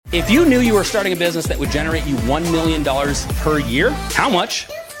If you knew you were starting a business that would generate you $1 million per year, how much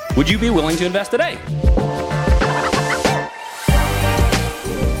would you be willing to invest today?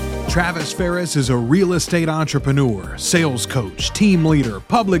 Travis Ferris is a real estate entrepreneur, sales coach, team leader,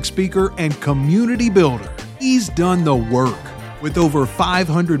 public speaker, and community builder. He's done the work with over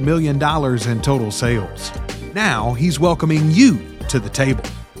 $500 million in total sales. Now he's welcoming you to the table.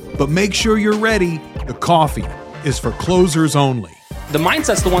 But make sure you're ready. The coffee is for closers only. The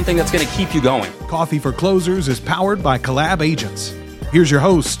mindset's the one thing that's going to keep you going. Coffee for Closers is powered by Collab Agents. Here's your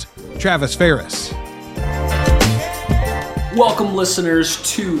host, Travis Ferris. Welcome, listeners,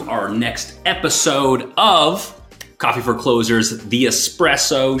 to our next episode of Coffee for Closers, the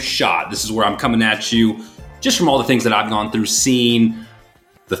Espresso Shot. This is where I'm coming at you just from all the things that I've gone through, seeing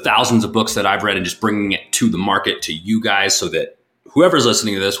the thousands of books that I've read, and just bringing it to the market to you guys so that whoever's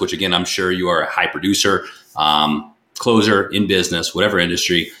listening to this, which again, I'm sure you are a high producer, closer in business, whatever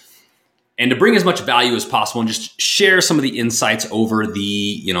industry, and to bring as much value as possible and just share some of the insights over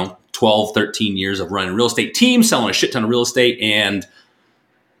the, 12, 13 years of running real estate teams, selling a shit ton of real estate, and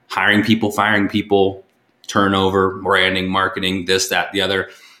hiring people, firing people, turnover, branding, marketing, this, that, the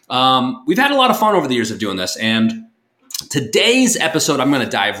other. We've had a lot of fun over the years of doing this. And today's episode, I'm going to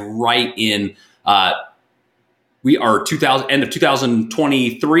dive right in. We are end of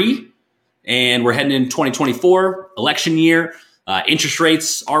 2023. And we're heading in 2024, election year. Interest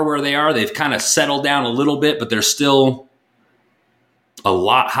rates are where they are. They've kind of settled down a little bit, but they're still a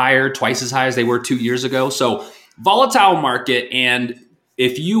lot higher, twice as high as they were 2 years ago. So volatile market. And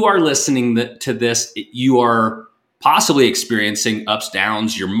if you are listening to this, you are possibly experiencing ups,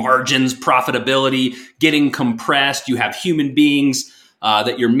 downs, your margins, profitability, getting compressed. You have human beings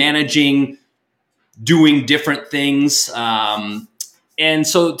that you're managing, doing different things. And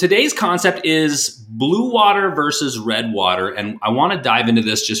so today's concept is blue water versus red water. And I want to dive into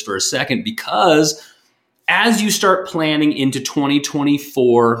this just for a second, because as you start planning into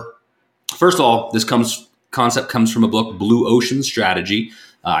 2024, first of all, this concept comes from a book, Blue Ocean Strategy.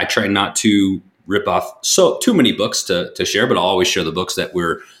 I try not to rip off too many books to share, but I'll always share the books that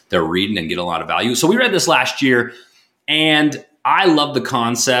they're reading and get a lot of value. So we read this last year, and I love the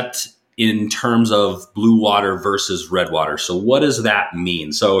concept in terms of blue water versus red water. So what does that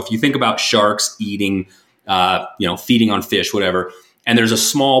mean? So if you think about sharks eating, feeding on fish, whatever, and there's a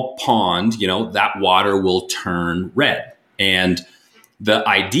small pond, that water will turn red. And the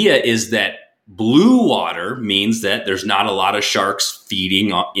idea is that blue water means that there's not a lot of sharks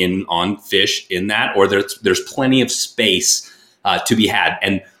feeding on fish in that, or there's plenty of space to be had.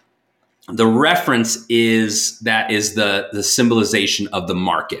 And the reference is the symbolization of the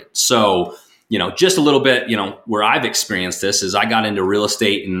market. So, just a little bit, where I've experienced this is I got into real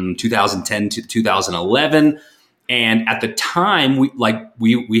estate in 2010 to 2011. And at the time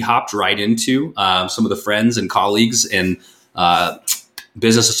we hopped right into some of the friends and colleagues and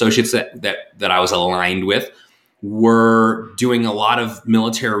business associates that I was aligned with were doing a lot of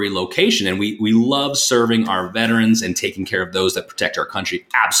military relocation. And we love serving our veterans and taking care of those that protect our country.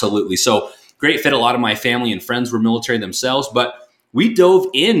 Absolutely. So great fit. A lot of my family and friends were military themselves, but we dove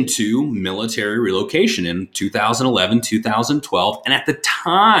into military relocation in 2011, 2012. And at the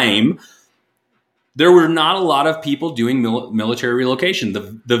time, there were not a lot of people doing military relocation.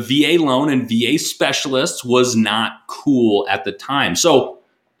 The VA loan and VA specialists was not cool at the time.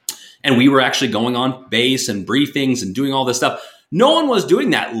 And we were actually going on base and briefings and doing all this stuff. No one was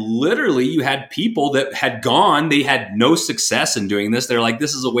doing that. Literally, you had people that had gone, they had no success in doing this. They're like,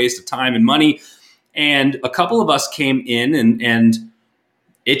 this is a waste of time and money. And a couple of us came in and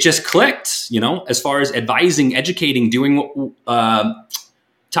it just clicked, as far as advising, educating, doing,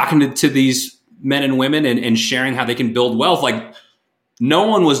 talking to these men and women and sharing how they can build wealth. Like, no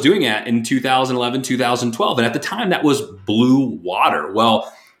one was doing that in 2011, 2012. And at the time, that was blue water.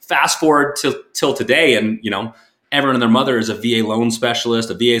 Well, fast forward till today, and everyone and their mother is a VA loan specialist,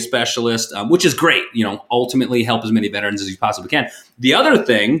 a VA specialist, which is great. Ultimately help as many veterans as you possibly can. The other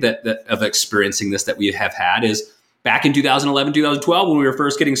thing that of experiencing this that we have had is back in 2011, 2012, when we were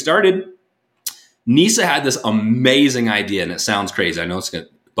first getting started, Nisa had this amazing idea, and it sounds crazy. I know it's good,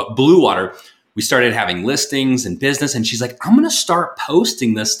 but blue water. We started having listings and business, and she's like, I'm going to start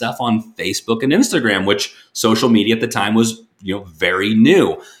posting this stuff on Facebook and Instagram, which social media at the time was, very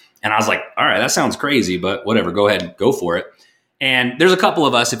new. And I was like, all right, that sounds crazy, but whatever, go ahead, go for it. And there's a couple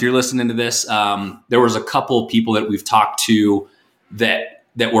of us, if you're listening to this, there was a couple of people that we've talked to that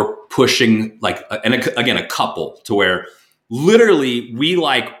were pushing, and again, a couple to where literally we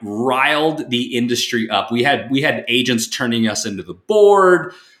riled the industry up. We had agents turning us into the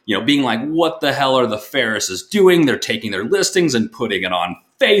board, being like, what the hell are the Ferrises doing? They're taking their listings and putting it on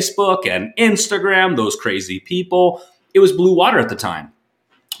Facebook and Instagram, those crazy people. It was blue water at the time.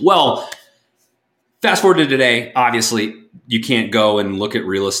 Well, fast forward to today, obviously, you can't go and look at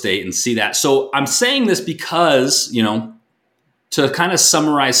real estate and see that. So I'm saying this because, to kind of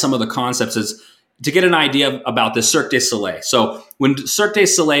summarize some of the concepts is to get an idea about the Cirque du Soleil. So when Cirque du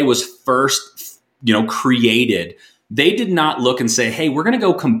Soleil was first, created, they did not look and say, hey, we're going to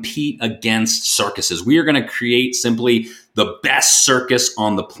go compete against circuses. We are going to create simply the best circus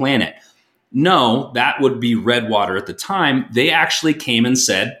on the planet. No, that would be Redwater at the time. They actually came and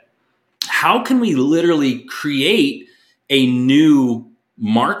said, how can we literally create a new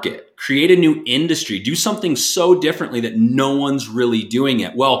market, create a new industry, do something so differently that no one's really doing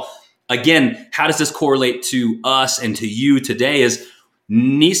it? Well, again, how does this correlate to us and to you today is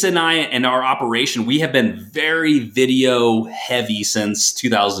Nisa and I and our operation, we have been very video heavy since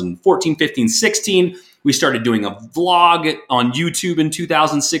 2014, 15, 16. We started doing a vlog on YouTube in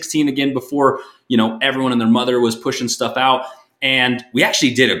 2016, again, before, everyone and their mother was pushing stuff out. And we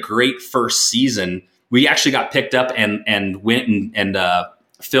actually did a great first season. We actually got picked up and went and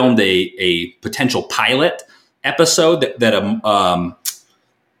filmed a potential pilot episode that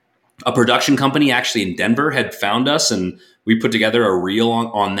a production company actually in Denver had found us, and we put together a reel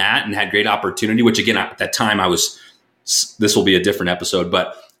on that and had great opportunity, which again, at that time this will be a different episode,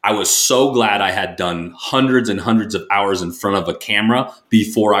 but I was so glad I had done hundreds and hundreds of hours in front of a camera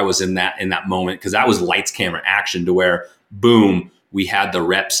before I was in that moment, because that was lights, camera, action, to where, boom, we had the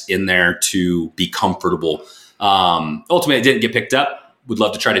reps in there to be comfortable. Ultimately, it didn't get picked up. Would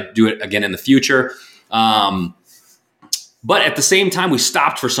love to try to do it again in the future. But at the same time, we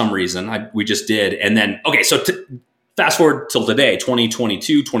stopped for some reason. We just did. And then, okay, so fast forward till today,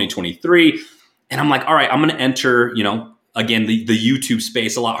 2022, 2023. And I'm like, all right, I'm going to enter, again, the YouTube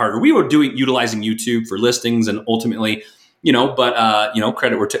space a lot harder. We were utilizing YouTube for listings and ultimately,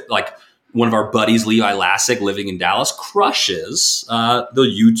 credit like one of our buddies, Levi Lassick, living in Dallas, crushes the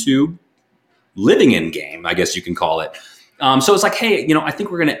YouTube living in game, I guess you can call it. So it's like, hey, I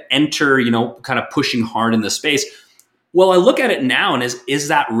think we're going to enter, kind of pushing hard in the space. Well, I look at it now and is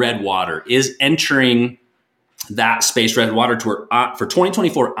that Redwater? Is entering that space Redwater to where for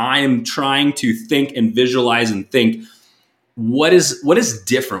 2024, I am trying to think and visualize and think, what is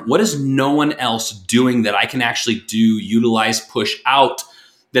different? What is no one else doing that I can actually do, utilize, push out,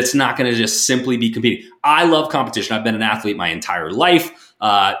 that's not going to just simply be competing? I love competition. I've been an athlete my entire life,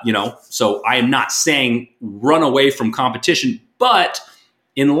 so I am not saying run away from competition, but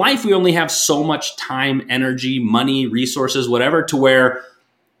in life, we only have so much time, energy, money, resources, whatever, to where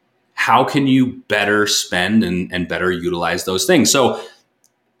how can you better spend and better utilize those things? So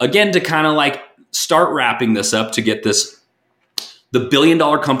again, to kind of like start wrapping this up to get this, the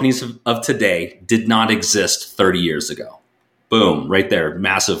billion-dollar companies of today did not exist 30 years ago. Boom, right there,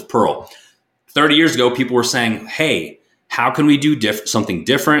 massive pearl. 30 years ago, people were saying, hey, how can we do something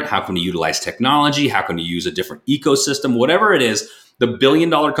different? How can we utilize technology? How can we use a different ecosystem? Whatever it is, the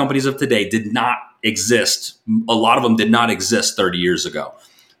billion-dollar companies of today did not exist. A lot of them did not exist 30 years ago.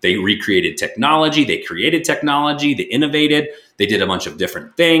 They recreated technology. They created technology. They innovated. They did a bunch of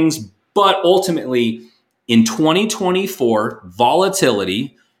different things. But ultimately, in 2024,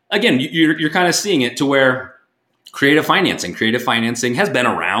 volatility, again, you're kind of seeing it to where creative financing has been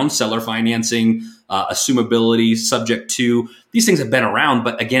around, seller financing, assumability, subject to, these things have been around.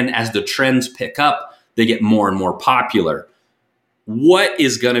 But again, as the trends pick up, they get more and more popular. What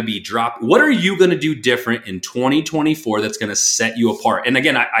is going to be dropped? What are you going to do different in 2024 that's going to set you apart? And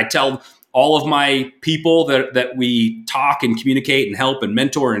again, I tell all of my people that we talk and communicate and help and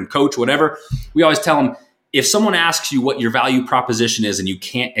mentor and coach, whatever, we always tell them, if someone asks you what your value proposition is and you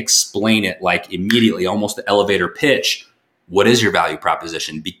can't explain it like immediately, almost the elevator pitch, what is your value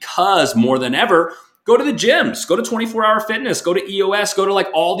proposition? Because more than ever, go to the gyms, go to 24-hour fitness, go to EOS, go to like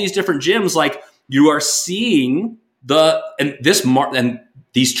all these different gyms. Like you are seeing these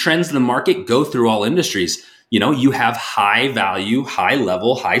trends in the market go through all industries. You have high value, high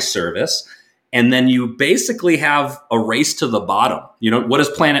level, high service, and then you basically have a race to the bottom. What does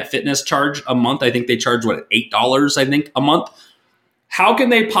Planet Fitness charge a month? I think they charge $8, I think, a month. How can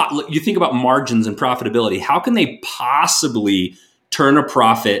they you think about margins and profitability, how can they possibly turn a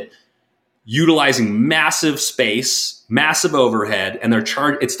profit utilizing massive space, massive overhead, and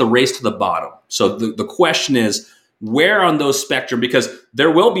it's the race to the bottom. So the question is, where on those spectrum, because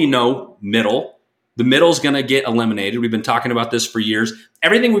there will be no middle. The middle's going to get eliminated. We've been talking about this for years.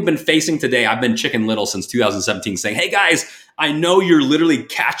 Everything we've been facing today, I've been Chicken Little since 2017 saying, hey guys, I know you're literally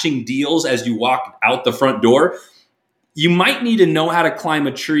catching deals as you walk out the front door. You might need to know how to climb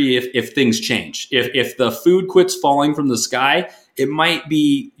a tree if things change. If the food quits falling from the sky It might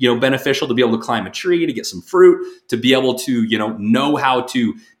be, beneficial to be able to climb a tree, to get some fruit, to be able to, know how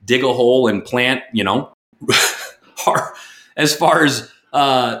to dig a hole and plant, as far as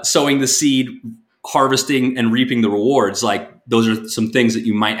sowing the seed, harvesting and reaping the rewards. Like, those are some things that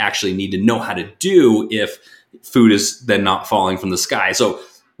you might actually need to know how to do if food is then not falling from the sky. So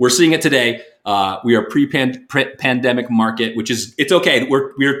we're seeing it today. We are pre-pandemic market, which is, it's okay.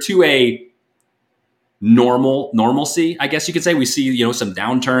 We're to a normalcy, I guess you could say. We see, some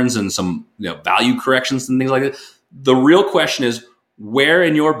downturns and some value corrections and things like that. The real question is, where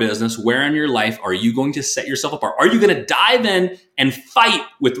in your business, where in your life are you going to set yourself apart? Are you going to dive in and fight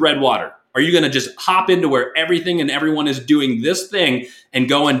with red water? Are you going to just hop into where everything and everyone is doing this thing and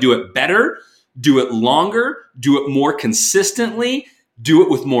go and do it better, do it longer, do it more consistently, do it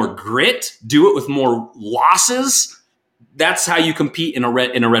with more grit, do it with more losses? That's how you compete in a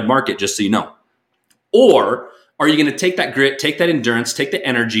red market, just so you know. Or are you going to take that grit, take that endurance, take the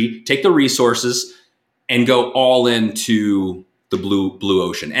energy, take the resources, and go all into the blue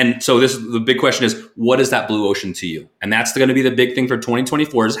ocean? And so the big question is, what is that blue ocean to you? And that's going to be the big thing for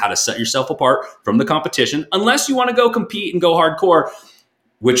 2024, is how to set yourself apart from the competition. Unless you want to go compete and go hardcore,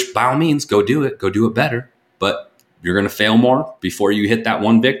 which by all means, go do it better. But you're going to fail more before you hit that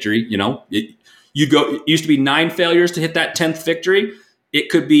one victory. It used to be 9 failures to hit that 10th victory. It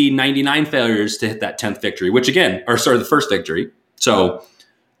could be 99 failures to hit that 10th victory, which again, the first victory. So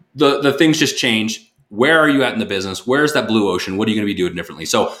the things just change. Where are you at in the business? Where's that blue ocean? What are you going to be doing differently?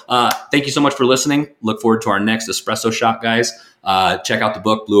 So thank you so much for listening. Look forward to our next espresso shot, guys. Check out the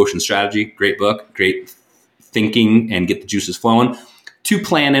book, Blue Ocean Strategy. Great book, great thinking, and get the juices flowing to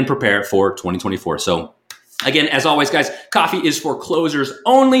plan and prepare for 2024. So again, as always, guys, coffee is for closers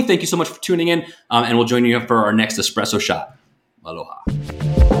only. Thank you so much for tuning in, and we'll join you for our next espresso shot. Aloha.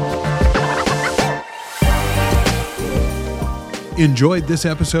 Enjoyed this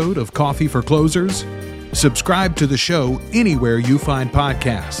episode of Coffee for Closers? Subscribe to the show anywhere you find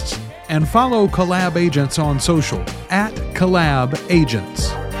podcasts, and follow Collab Agents on social @Collab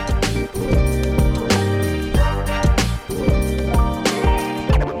Agents.